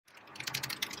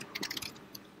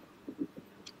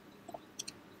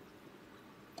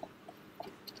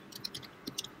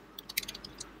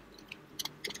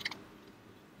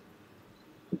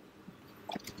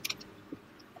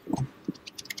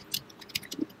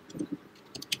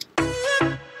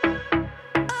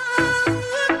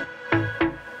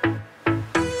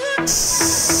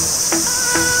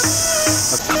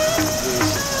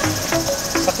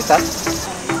that?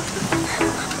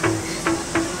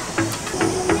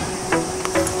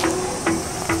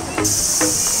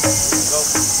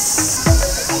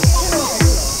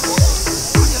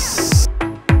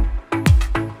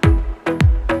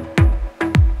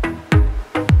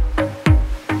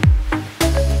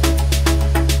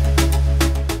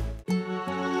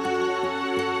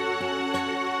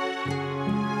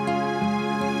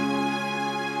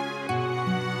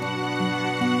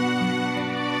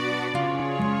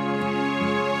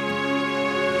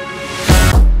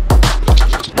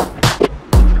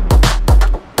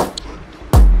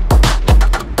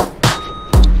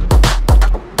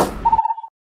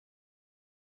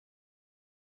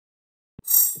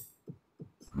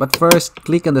 But first,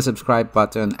 click on the subscribe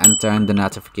button and turn the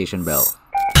notification bell.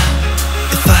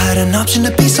 If I had an option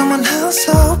to be someone else,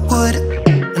 I would.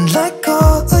 And like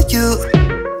all of you,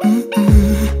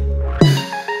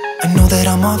 I know that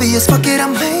I'm obvious, fuck it,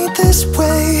 I'm made this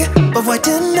way. But why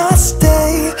didn't I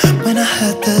stay when I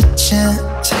had the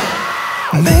chance?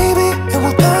 Maybe it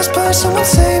will pass by, someone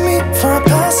save me for a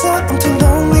pass out. I'm too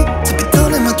lonely to be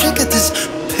done in my drink at this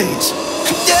pace.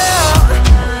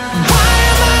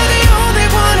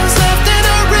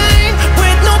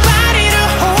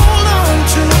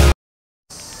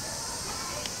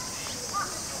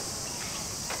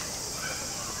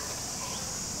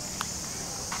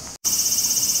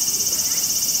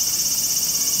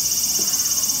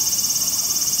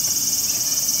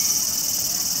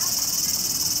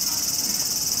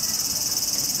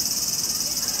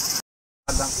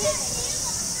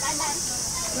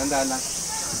 Ganda lang.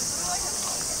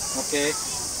 Okay.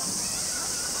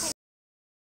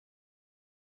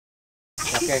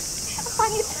 Okay. Ang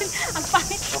pangit. Ang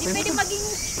pangit. Hindi pwede maging,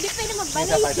 hindi pwede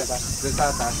magbalik. Isa pa. Doon sa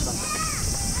taas.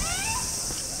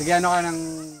 Sige, ano ka ng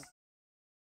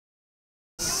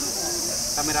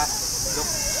camera? Look.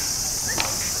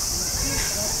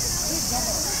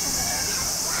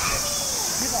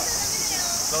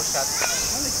 Close shot.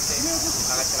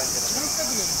 Bakit ka lang sila?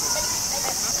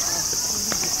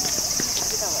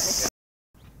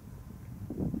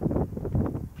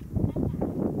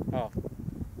 Oh.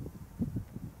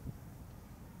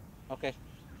 Okay.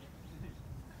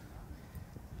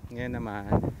 Ngayon naman.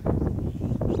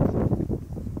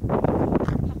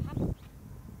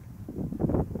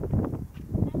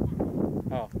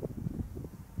 Oh.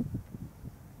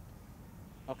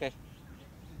 Okay.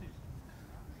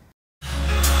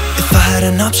 If I had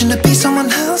an option to be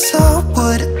someone else, I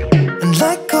would. And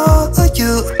like all of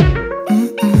you,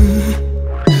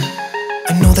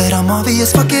 I know that I'm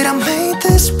obvious, fuck it, I'm made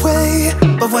this way.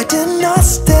 But why didn't I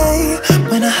stay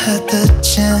when I had the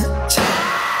chance?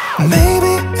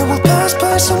 Maybe it will pass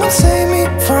by, someone save me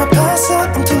for a pass out.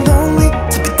 I'm too lonely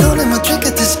to be done in my drink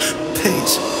at this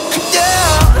pace.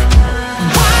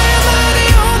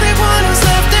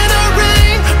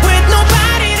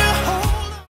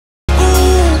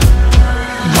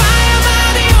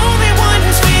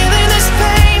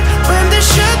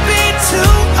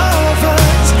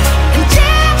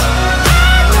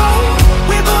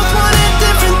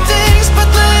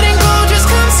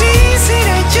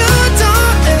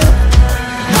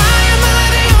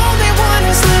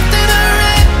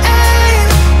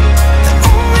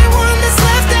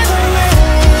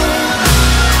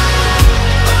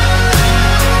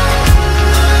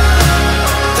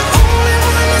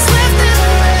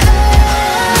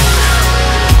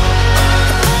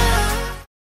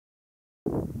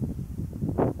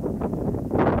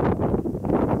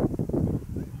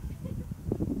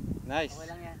 Nice. Okay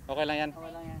lang yan. Okay lang yan.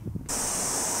 Okay lang yan.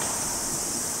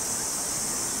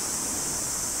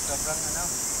 Sobrang ano?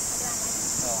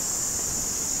 Oo.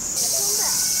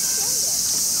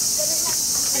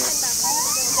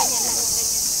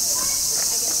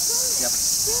 Yep.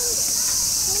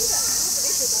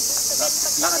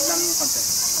 Lakad lang yung konti.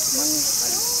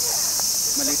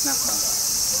 Maliit na ba?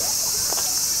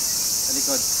 Sa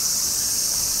likod.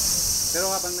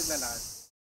 Pero habang naglalakad.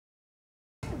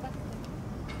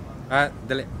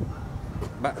 Dali.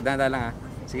 Dahan-dahan lang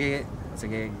Sige,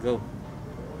 sige, go.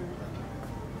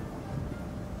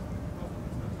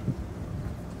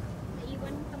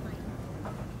 Naiwan ang kamay.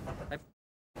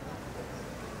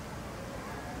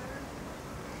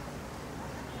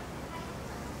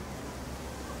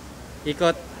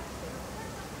 Ikot.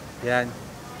 Yan.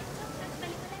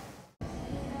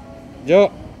 Jo.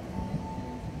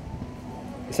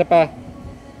 Isa pa.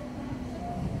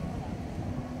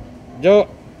 Jo.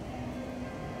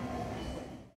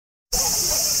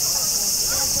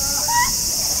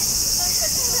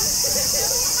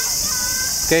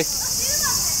 Okay.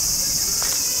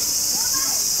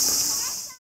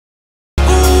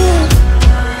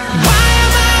 Why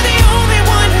am I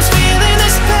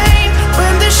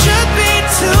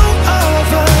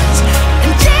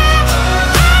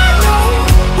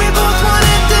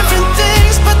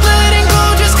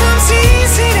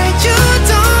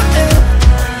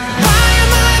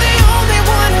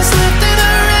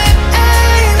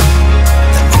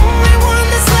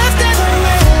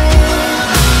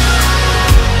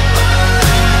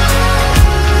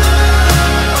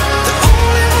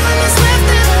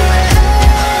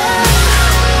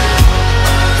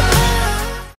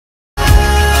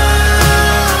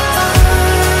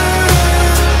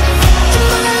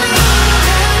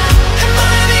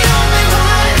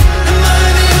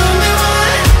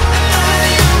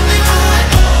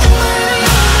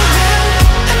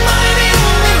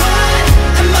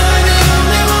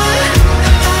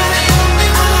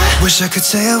Wish I could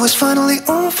say I was finally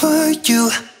over you,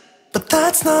 but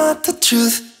that's not the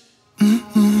truth. Why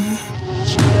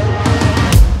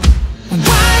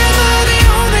am I the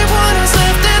only one who's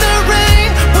left in the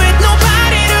rain with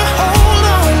nobody to hold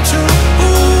on to?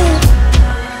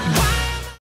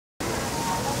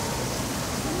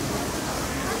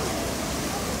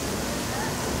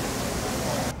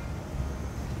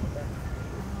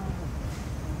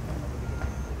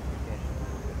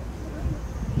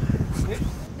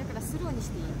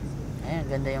 Ayan,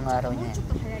 ganda yung araw niya.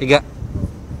 Tiga.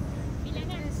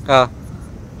 Ah.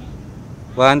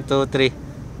 1, 2, 3.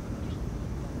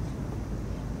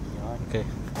 Okay.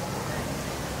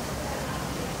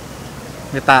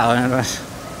 May tao na naman.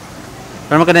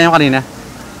 Pero maganda yung kanina.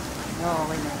 Oo,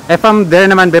 okay na. Eh, from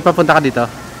there naman, be, papunta ka dito.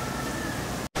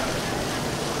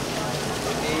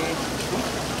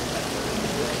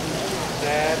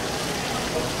 Set,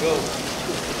 go.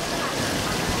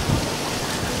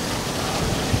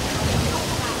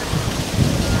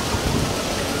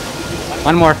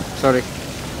 One more, sorry.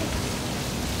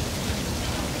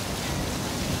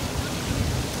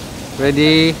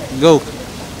 Ready, go.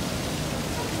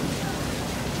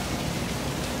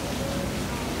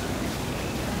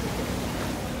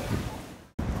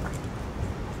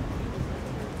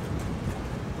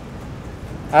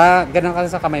 Ganun ka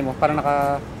sa kamay mo, parang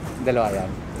naka-dalawa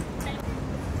yan.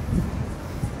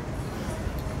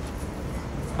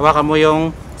 Hawakan mo yung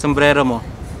sombrero mo.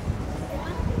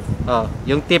 Oh,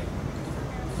 yung tip.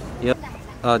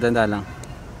 Oh, danda lang.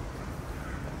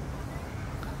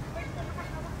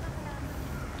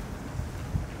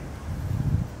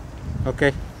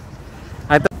 Okay.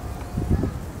 Ito.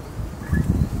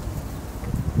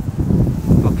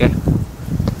 Okay.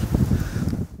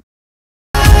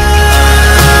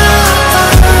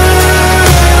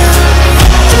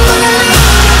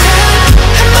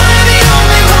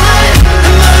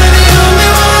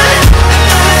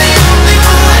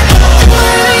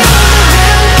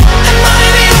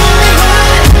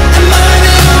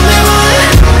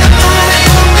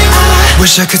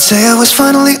 Wish I could say I was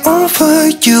finally over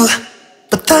you,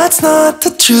 but that's not the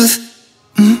truth.